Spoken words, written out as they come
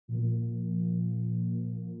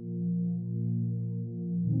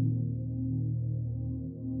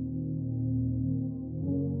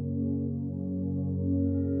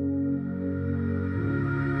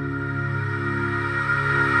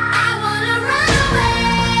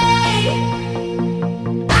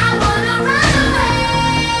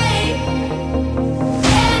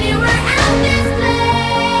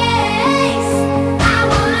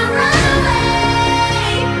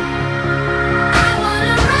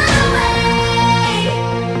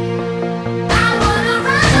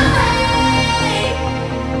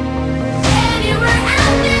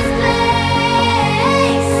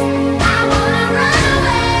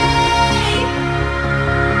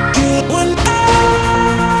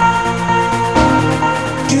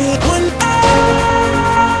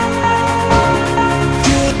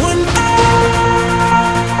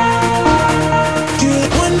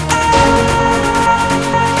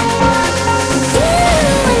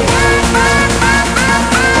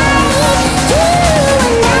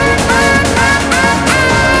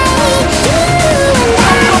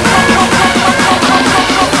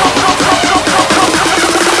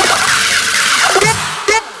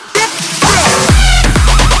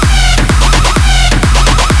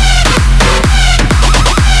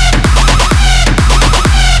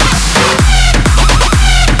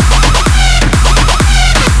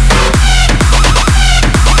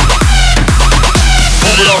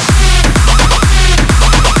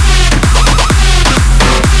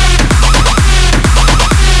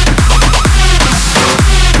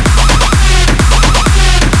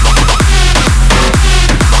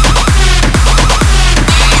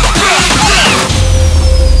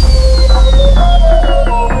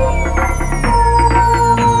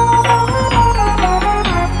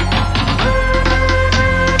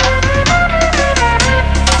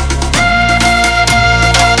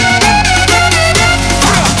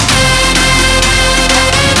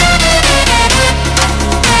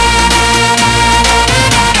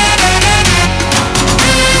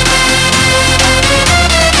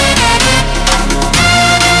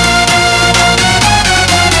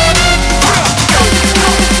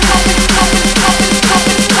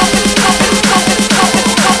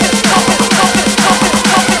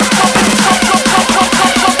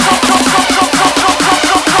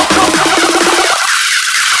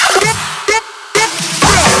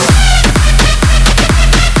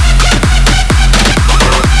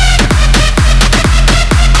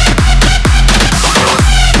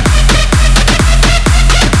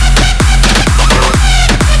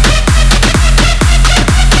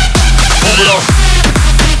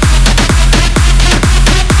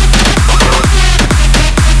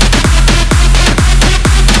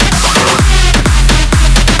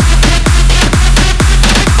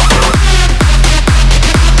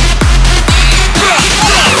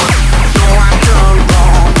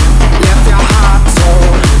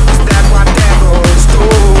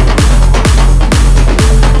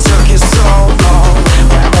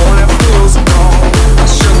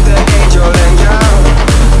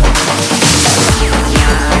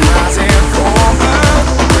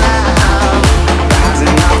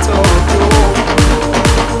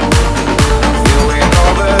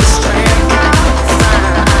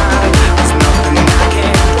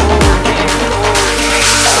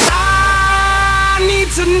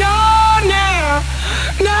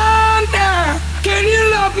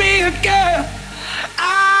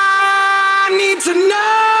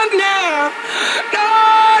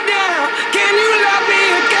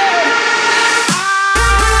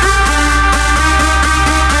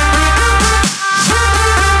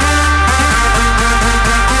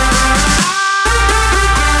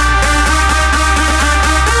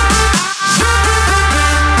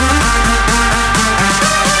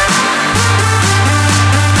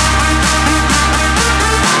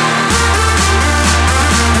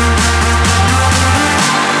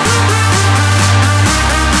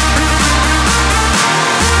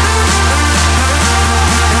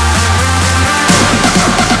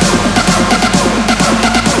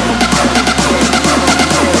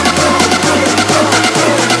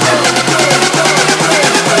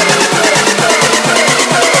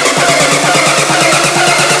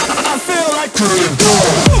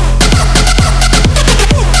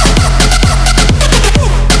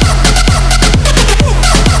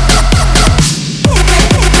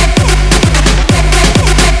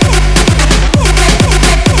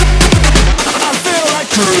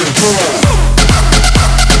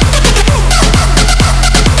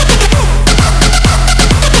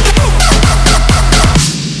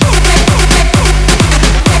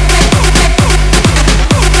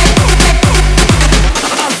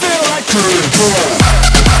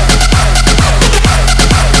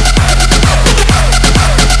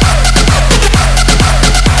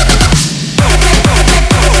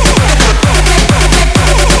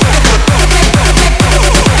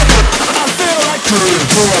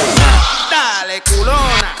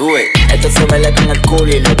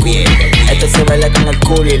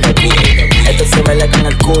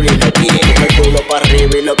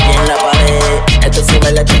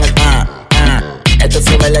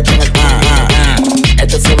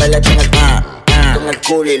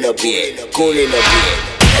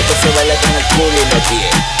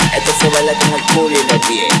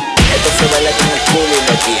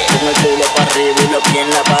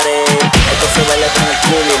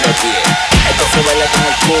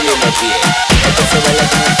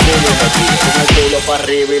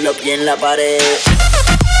En la pared.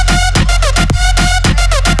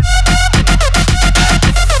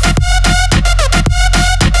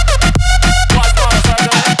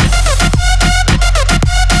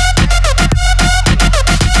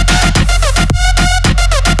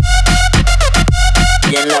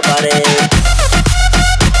 Y en la pared.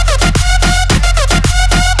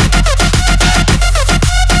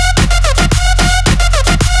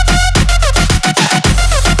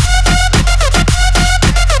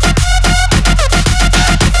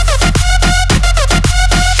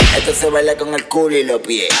 baila con el culo y los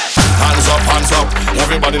pies. Hands up,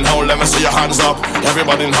 everybody now, let me see your hands up.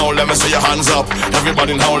 Everybody now, let me see your hands up.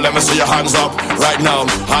 Everybody now, let me see your hands up. Right now,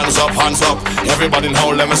 hands up, everybody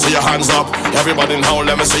now, let me see your hands up. Everybody now,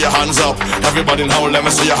 let me see your hands up. Everybody now, let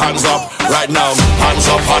me see your hands up. Right now, hands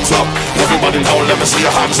up, everybody now, let me see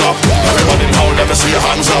your hands up. Everybody now, let me see your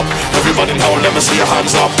hands up. Everybody now, let me see your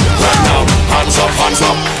hands up. Right now, hands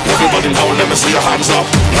up, everybody now, let me see your hands up.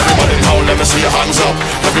 Everybody now, let me see your hands up.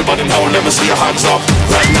 Everybody now, let me see your hands up.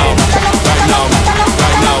 Right now, right now,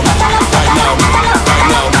 right now, right now, right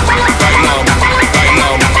now, right now, right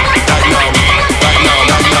now, right now, right now, right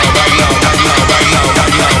now, right now, right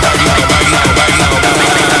now, right now, right now, right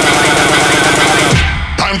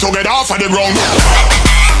now. Time to get off of the ground.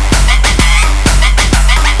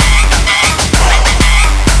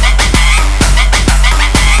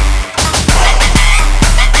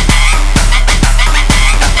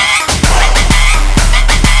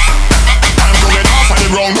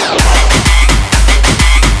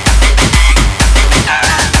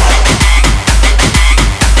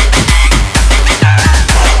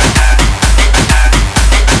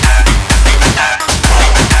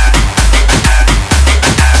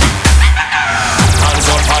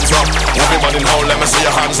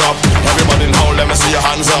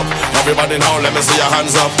 Everybody now, let me see your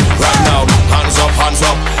hands up. Right now, hands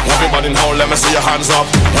up. Everybody now, let me see your hands up.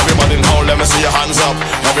 Everybody now, let me see your hands up.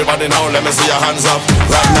 Everybody now, let me see your hands up.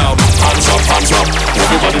 Right now, hands up.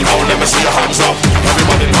 Everybody now, let me see your hands up.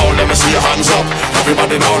 Everybody now, let me see your hands up.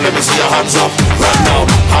 Everybody now, let me see your hands up. Right now,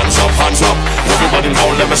 hands up. Everybody now,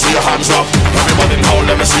 let me see your hands up. Everybody now,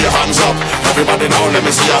 let me see your hands up. Everybody now, let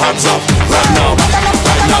me see your hands up. Right now,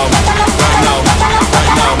 right now, right now,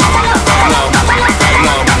 right now, right now, right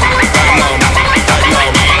now.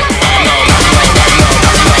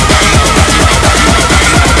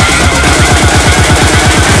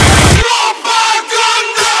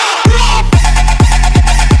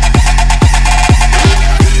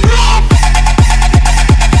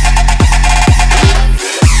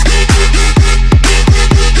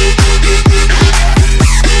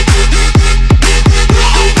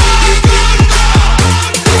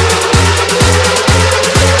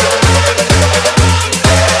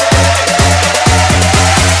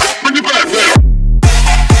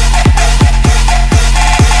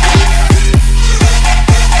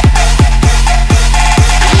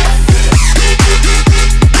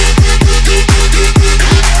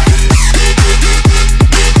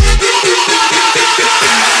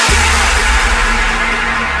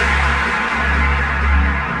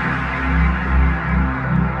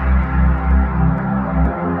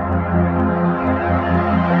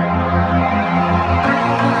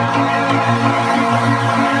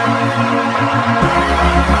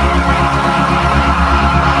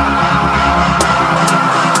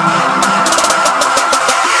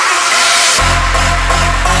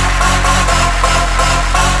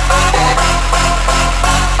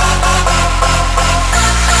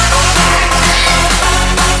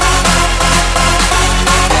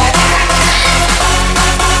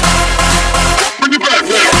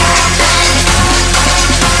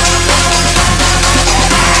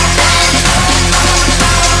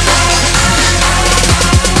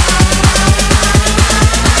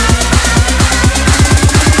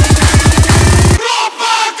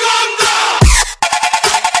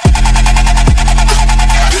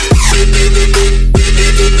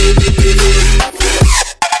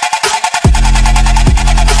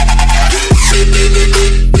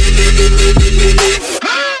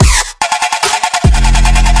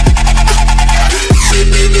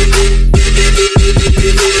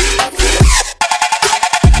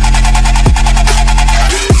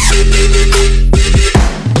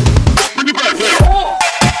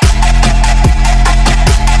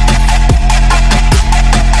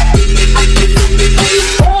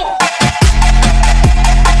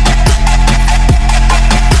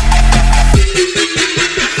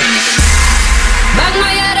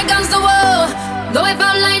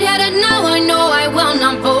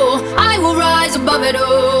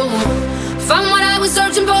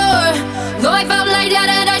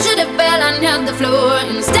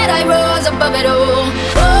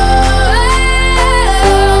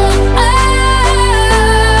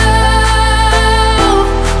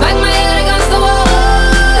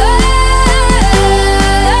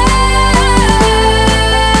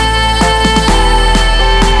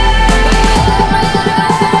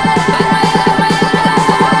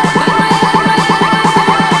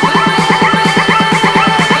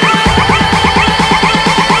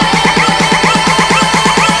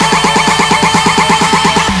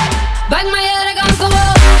 Bang my head against the wall.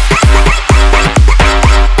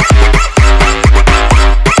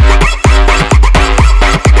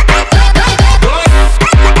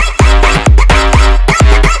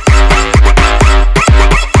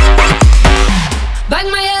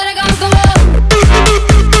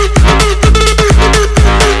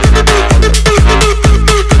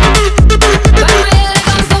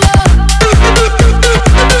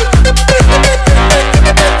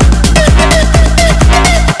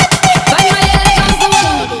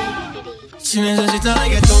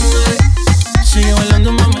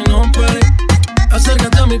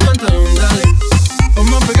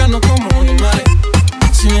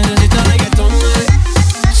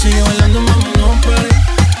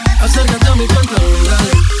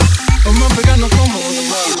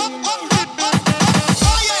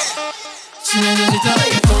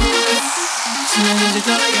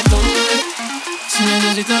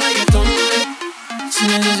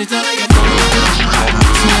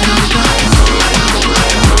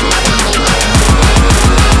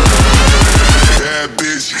 Bad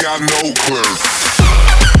bitch got no clue.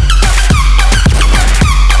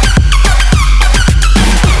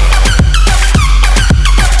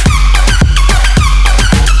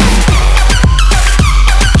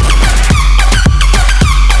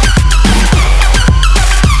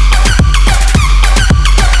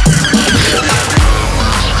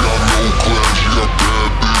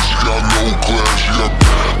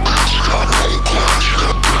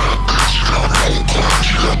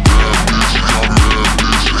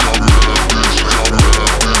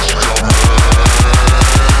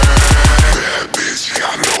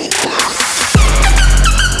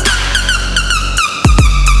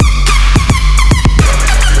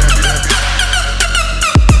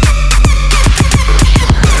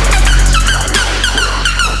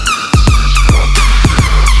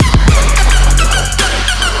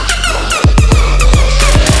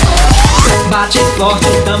 Bate forte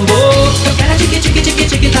o tambor, eu quero tique tique tique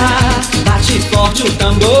tique tá. Bate forte o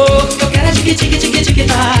tambor, eu quero tique tique tique tique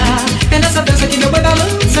tá. É nessa dança que meu boi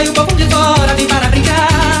balança e o povo de fora vem para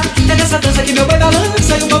brincar. É nessa dança que meu boi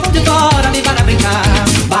balança e o povo de fora vem para brincar.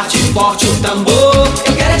 Bate forte o tambor,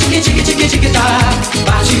 eu quero tique tique tique tique tá.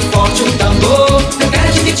 Bate forte o tambor, eu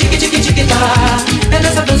quero tique tique tique tique tá. É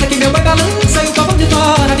nessa dança que meu boi balança e o povo de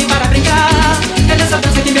fora vem para brincar. É nessa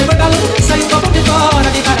dança que meu boi balança e o povo de fora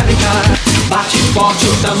vem para brincar. Bate forte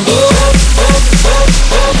o tambor.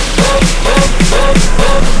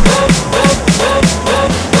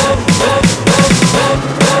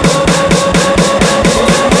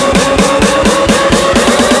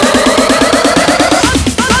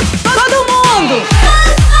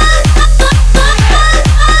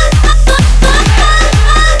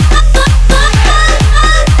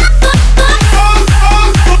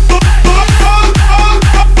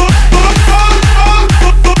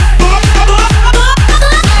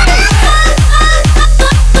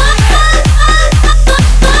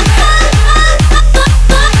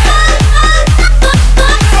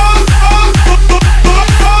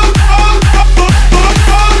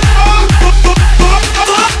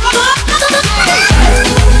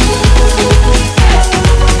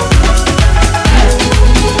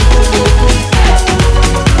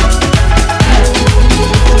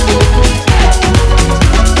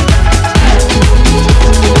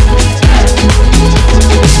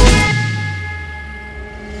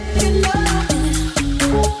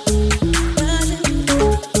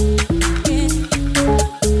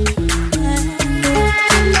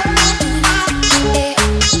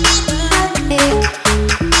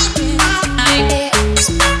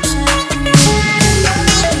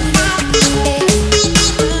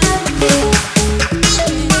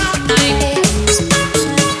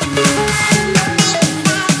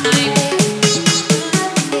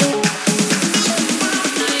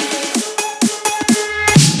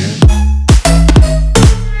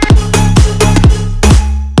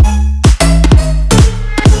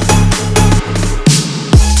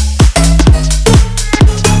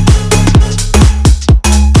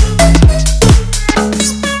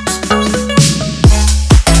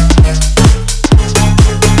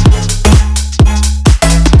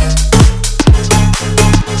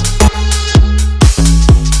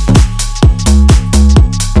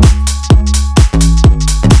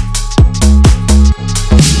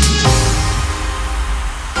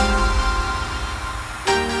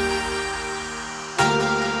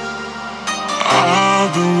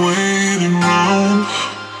 I've been waiting round,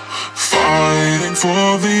 fighting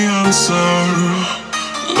for the answer.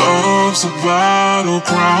 Love's a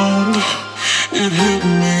battleground. It hit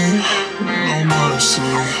me, no mercy.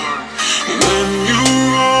 Then you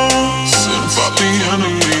rose and fought the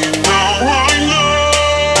enemy. Now I know.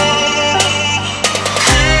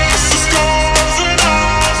 Kiss the scars and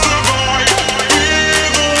I'll survive. Be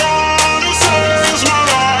the one who saves my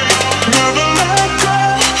life. Never let go.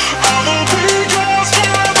 I will be yours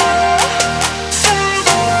forever,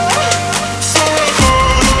 forever,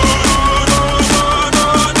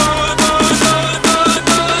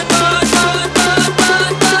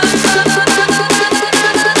 forever.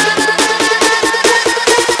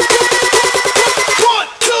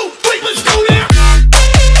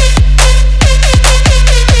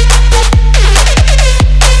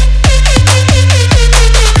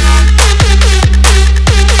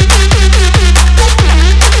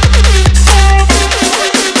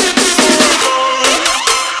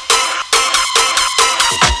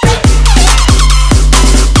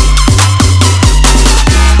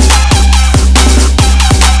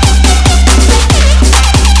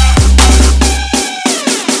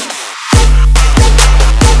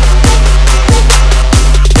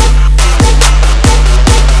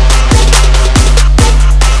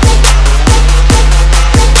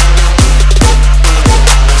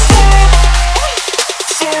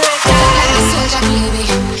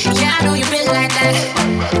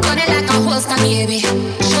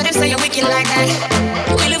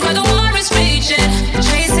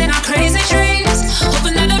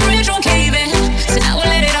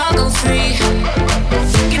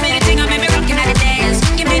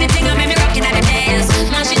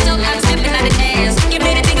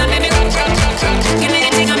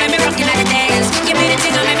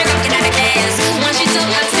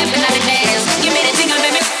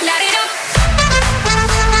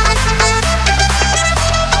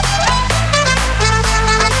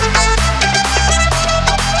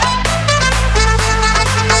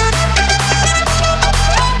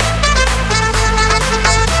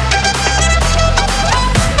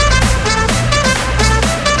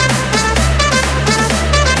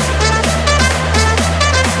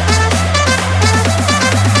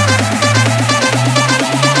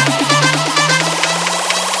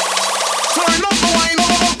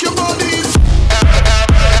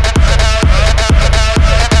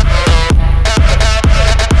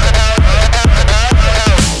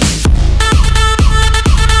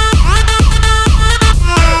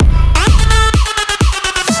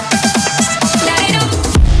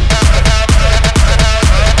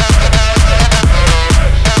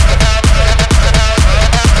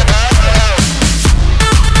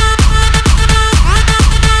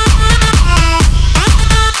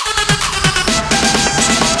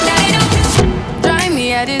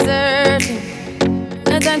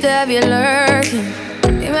 have you lurking.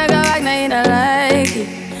 You make a back, now you don't like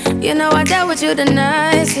it. You know I dealt with you the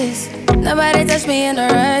nicest. Nobody touched me in the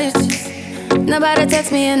righteous. Nobody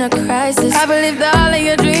text me in a crisis. I believed all of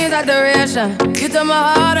your dreams are duration. You took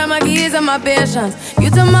my heart, all my keys, and my patience.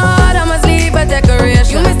 You took my heart, I must leave a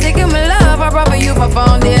decoration. You mistaken my love, I brought for you for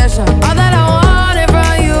foundation. All that I wanted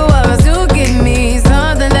from you was to give me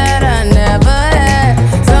something that I never had,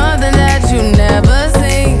 something that you never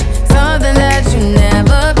seen, something that you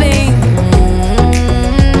never been.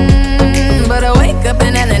 But I wake up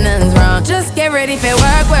and nothing's wrong. Just get ready for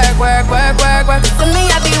work, work, work, work, work, work. To me,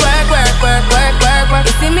 I be work, work, work, work, work, work.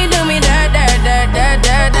 You see me do me dirt, dirt, dirt, dirt,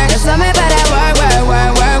 dirt, dirt. There's something about that work, work,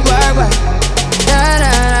 work, work, work, work. Da,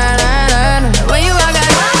 da, da, da, da, da. When you walk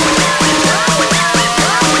out.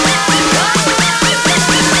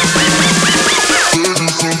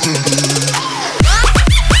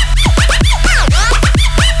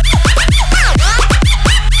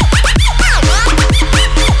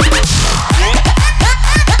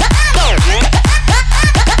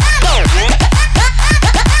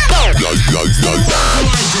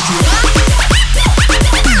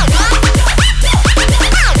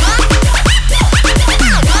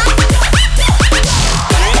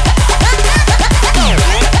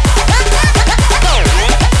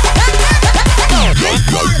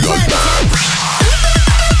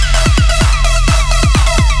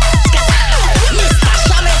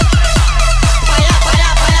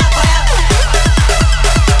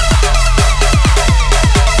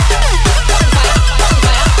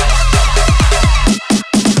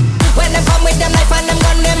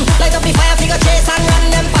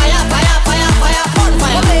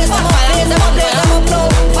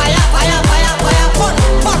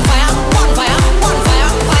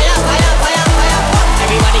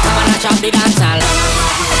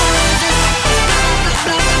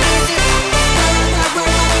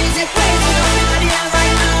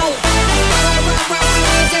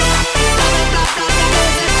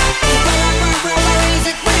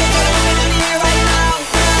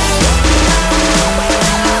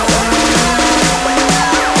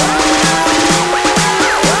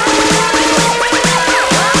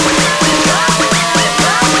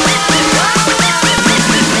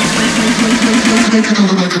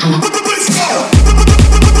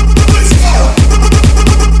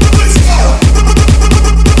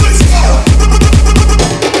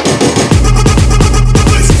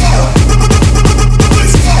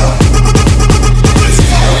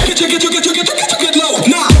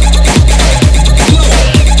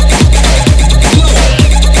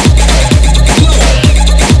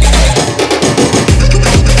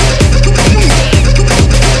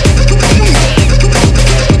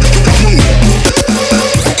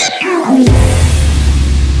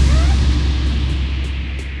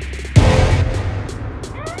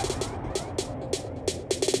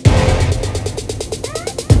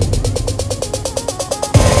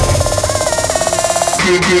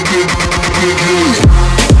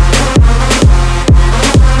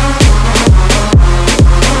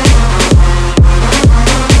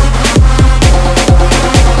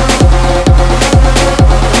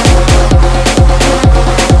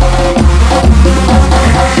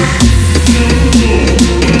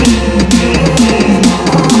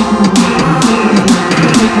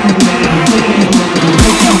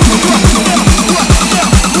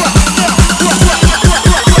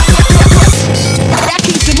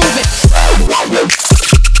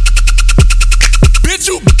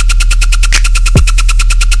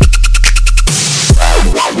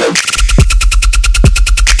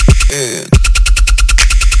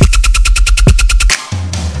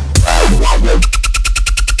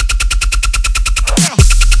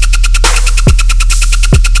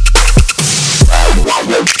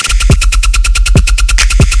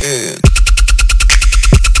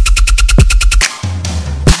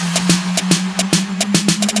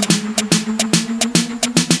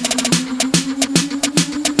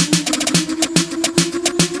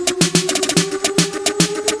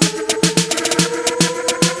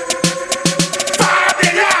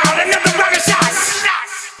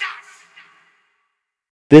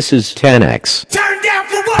 This is TENAX. Turn down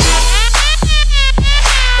for what?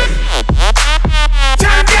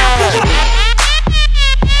 Turn down for what?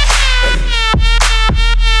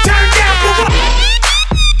 Turn down for what?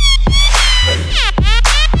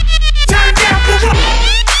 Turn down for what?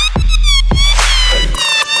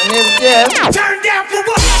 Turn down for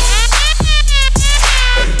what?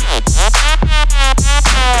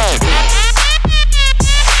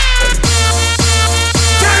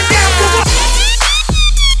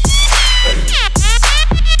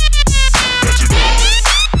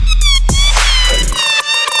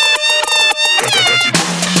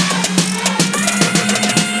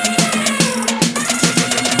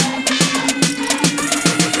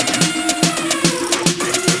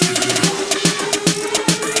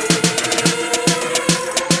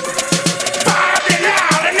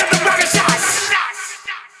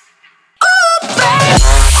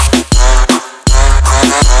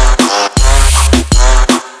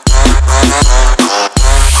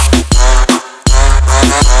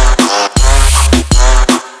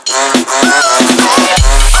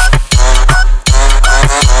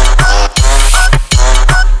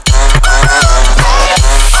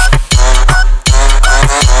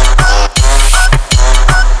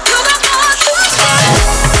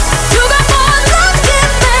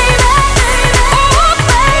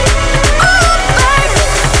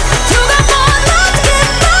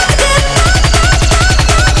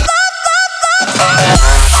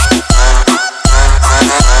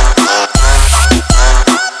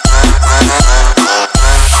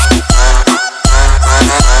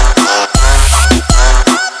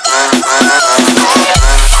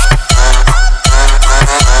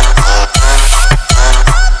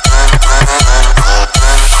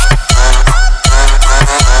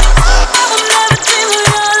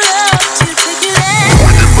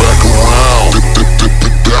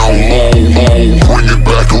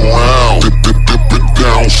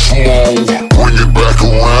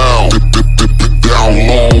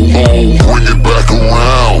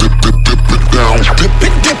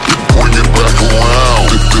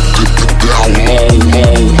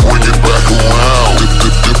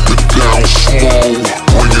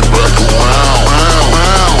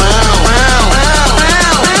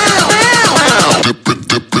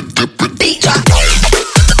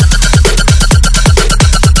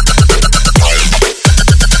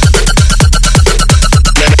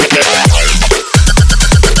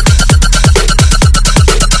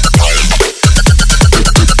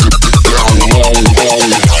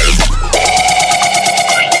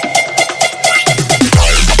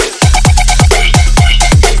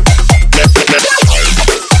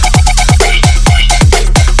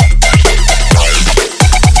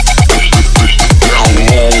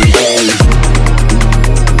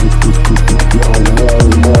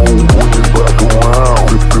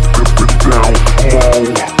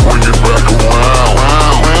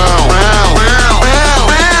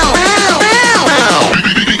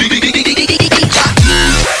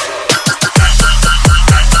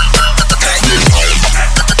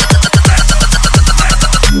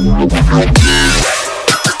 Yeah.